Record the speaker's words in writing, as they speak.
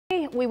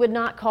we would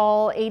not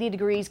call 80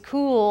 degrees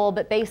cool,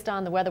 but based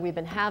on the weather we've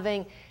been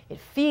having, it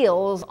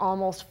feels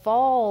almost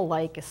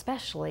fall-like,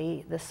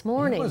 especially this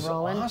morning,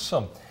 Roland. It was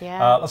awesome.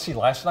 Yeah. Let's see,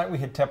 last night we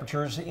hit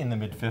temperatures in the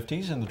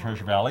mid-50s in the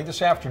Treasure Valley.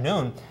 This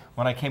afternoon,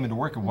 when I came into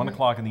work at 1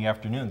 o'clock in the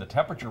afternoon, the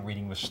temperature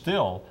reading was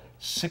still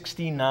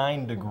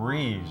 69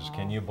 degrees. Wow.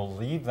 Can you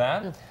believe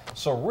that?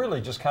 So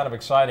really just kind of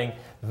exciting.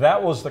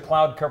 That was the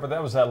cloud cover.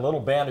 That was that little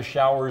band of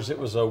showers. It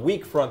was a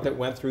weak front that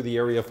went through the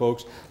area,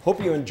 folks.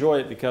 Hope you enjoy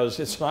it because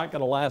it's not going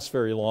to last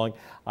very long.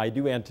 I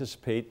do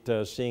anticipate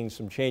seeing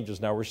some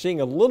changes. Now we're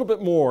seeing a little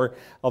bit more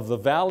of the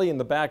valley in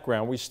the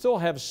background. We still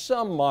have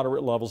some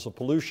moderate levels of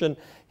pollution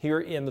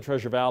here in the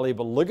Treasure Valley,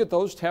 but look at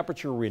those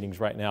temperature readings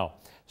right now.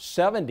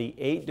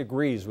 78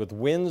 degrees with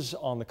winds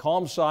on the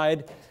calm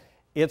side.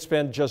 It's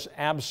been just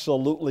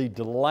absolutely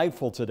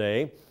delightful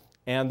today.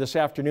 And this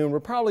afternoon, we're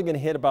probably going to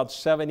hit about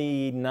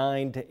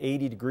 79 to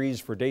 80 degrees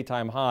for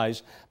daytime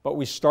highs. But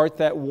we start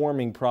that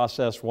warming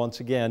process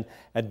once again.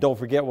 And don't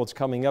forget what's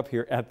coming up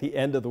here at the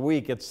end of the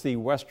week. It's the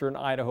Western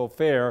Idaho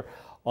Fair.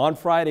 On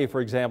Friday,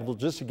 for example,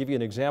 just to give you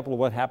an example of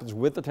what happens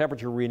with the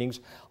temperature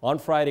readings, on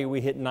Friday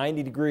we hit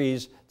 90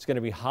 degrees. It's going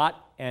to be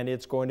hot and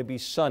it's going to be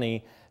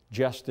sunny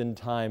just in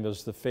time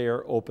as the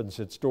fair opens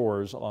its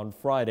doors on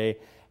Friday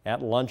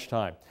at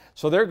lunchtime.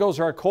 So there goes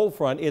our cold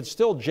front. It's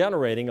still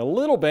generating a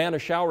little band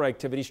of shower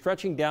activity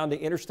stretching down to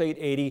Interstate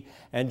 80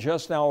 and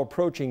just now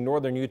approaching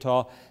northern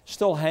Utah,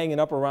 still hanging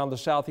up around the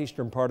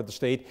southeastern part of the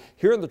state.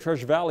 Here in the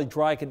Treasure Valley,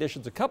 dry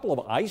conditions, a couple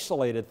of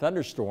isolated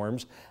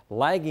thunderstorms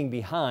lagging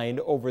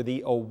behind over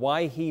the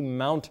Owyhee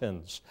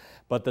Mountains.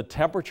 But the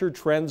temperature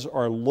trends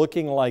are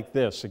looking like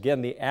this.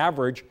 Again, the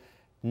average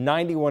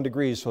 91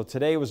 degrees. So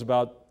today was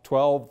about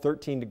 12,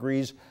 13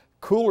 degrees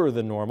cooler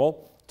than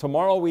normal.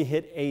 Tomorrow we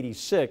hit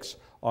 86.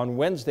 On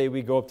Wednesday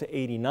we go up to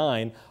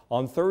 89.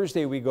 On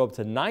Thursday we go up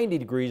to 90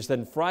 degrees.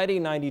 Then Friday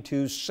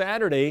 92.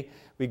 Saturday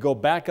we go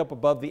back up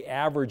above the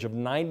average of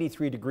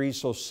 93 degrees.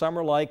 So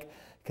summer-like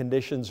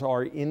conditions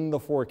are in the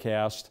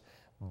forecast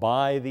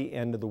by the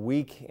end of the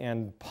week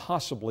and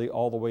possibly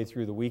all the way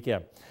through the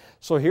weekend.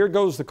 So here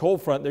goes the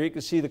cold front. There you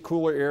can see the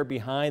cooler air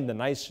behind. The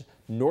nice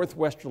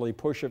northwesterly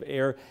push of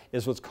air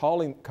is what's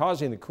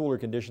causing the cooler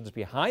conditions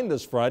behind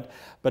this front,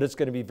 but it's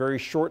going to be very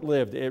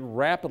short-lived. It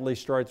rapidly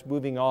starts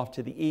moving off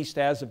to the east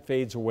as it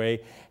fades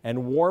away,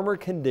 and warmer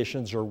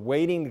conditions are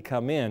waiting to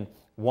come in.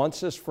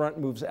 Once this front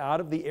moves out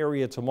of the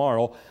area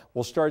tomorrow,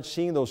 we'll start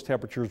seeing those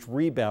temperatures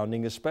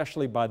rebounding,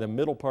 especially by the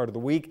middle part of the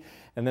week.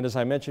 And then, as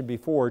I mentioned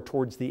before,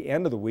 towards the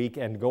end of the week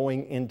and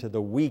going into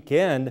the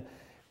weekend,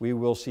 we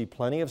will see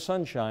plenty of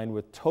sunshine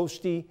with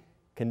toasty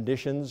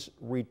conditions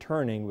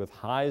returning with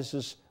highs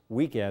this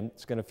weekend.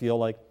 It's going to feel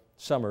like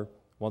summer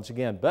once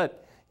again.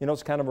 But, you know,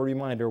 it's kind of a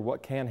reminder of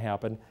what can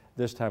happen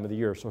this time of the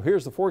year. So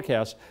here's the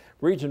forecast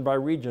region by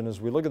region. As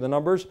we look at the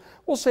numbers,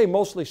 we'll say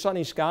mostly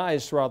sunny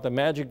skies throughout the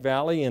Magic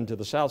Valley into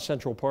the south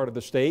central part of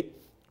the state.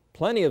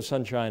 Plenty of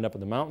sunshine up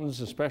in the mountains,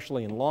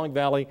 especially in Long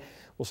Valley.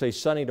 We'll say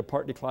sunny to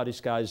partly cloudy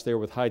skies there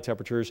with high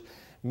temperatures,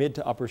 mid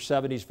to upper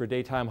 70s for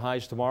daytime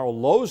highs tomorrow.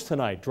 Lows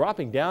tonight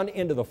dropping down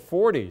into the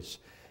 40s.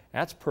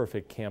 That's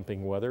perfect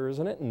camping weather,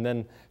 isn't it? And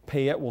then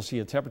Payette will see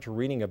a temperature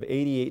reading of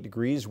 88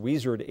 degrees,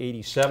 Weiser at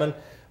 87.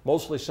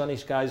 Mostly sunny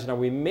skies. Now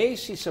we may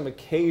see some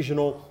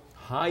occasional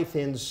high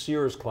thin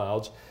cirrus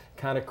clouds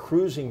kind of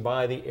cruising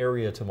by the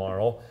area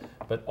tomorrow.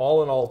 But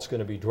all in all, it's going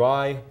to be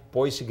dry.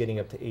 Boise getting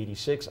up to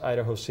 86,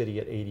 Idaho City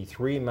at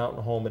 83,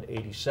 Mountain Home at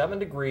 87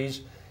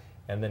 degrees.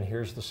 And then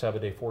here's the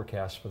 7-day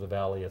forecast for the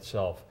valley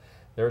itself.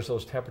 There's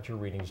those temperature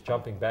readings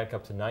jumping back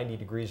up to 90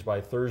 degrees by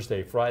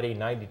Thursday, Friday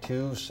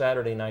 92,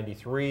 Saturday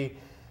 93,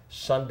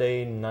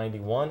 Sunday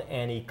 91,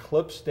 and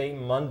Eclipse Day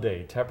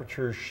Monday.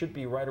 Temperatures should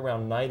be right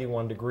around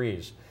 91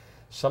 degrees.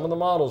 Some of the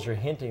models are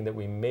hinting that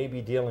we may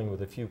be dealing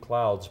with a few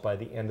clouds by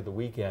the end of the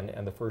weekend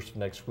and the first of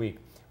next week.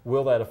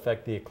 Will that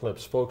affect the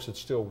eclipse? Folks, it's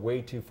still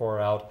way too far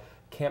out.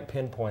 Can't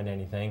pinpoint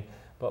anything,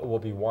 but we'll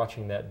be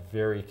watching that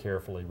very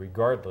carefully.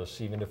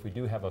 Regardless, even if we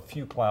do have a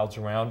few clouds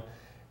around,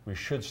 we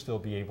should still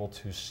be able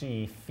to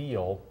see,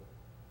 feel,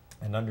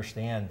 and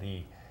understand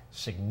the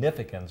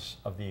significance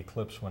of the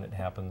eclipse when it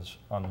happens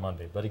on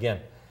Monday. But again,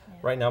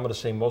 right now I'm going to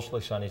say mostly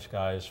sunny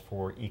skies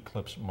for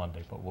Eclipse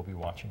Monday, but we'll be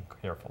watching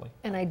carefully.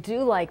 And I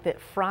do like that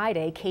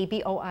Friday,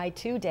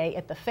 KBOI2 Day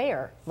at the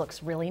fair,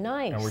 looks really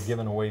nice. And we're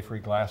giving away free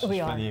glasses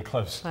for the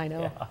eclipse. I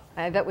know. Yeah.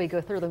 I bet we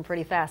go through them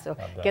pretty fast. So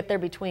get there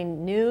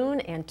between noon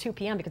and 2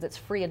 p.m. because it's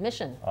free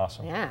admission.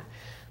 Awesome. Yeah.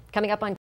 Coming up on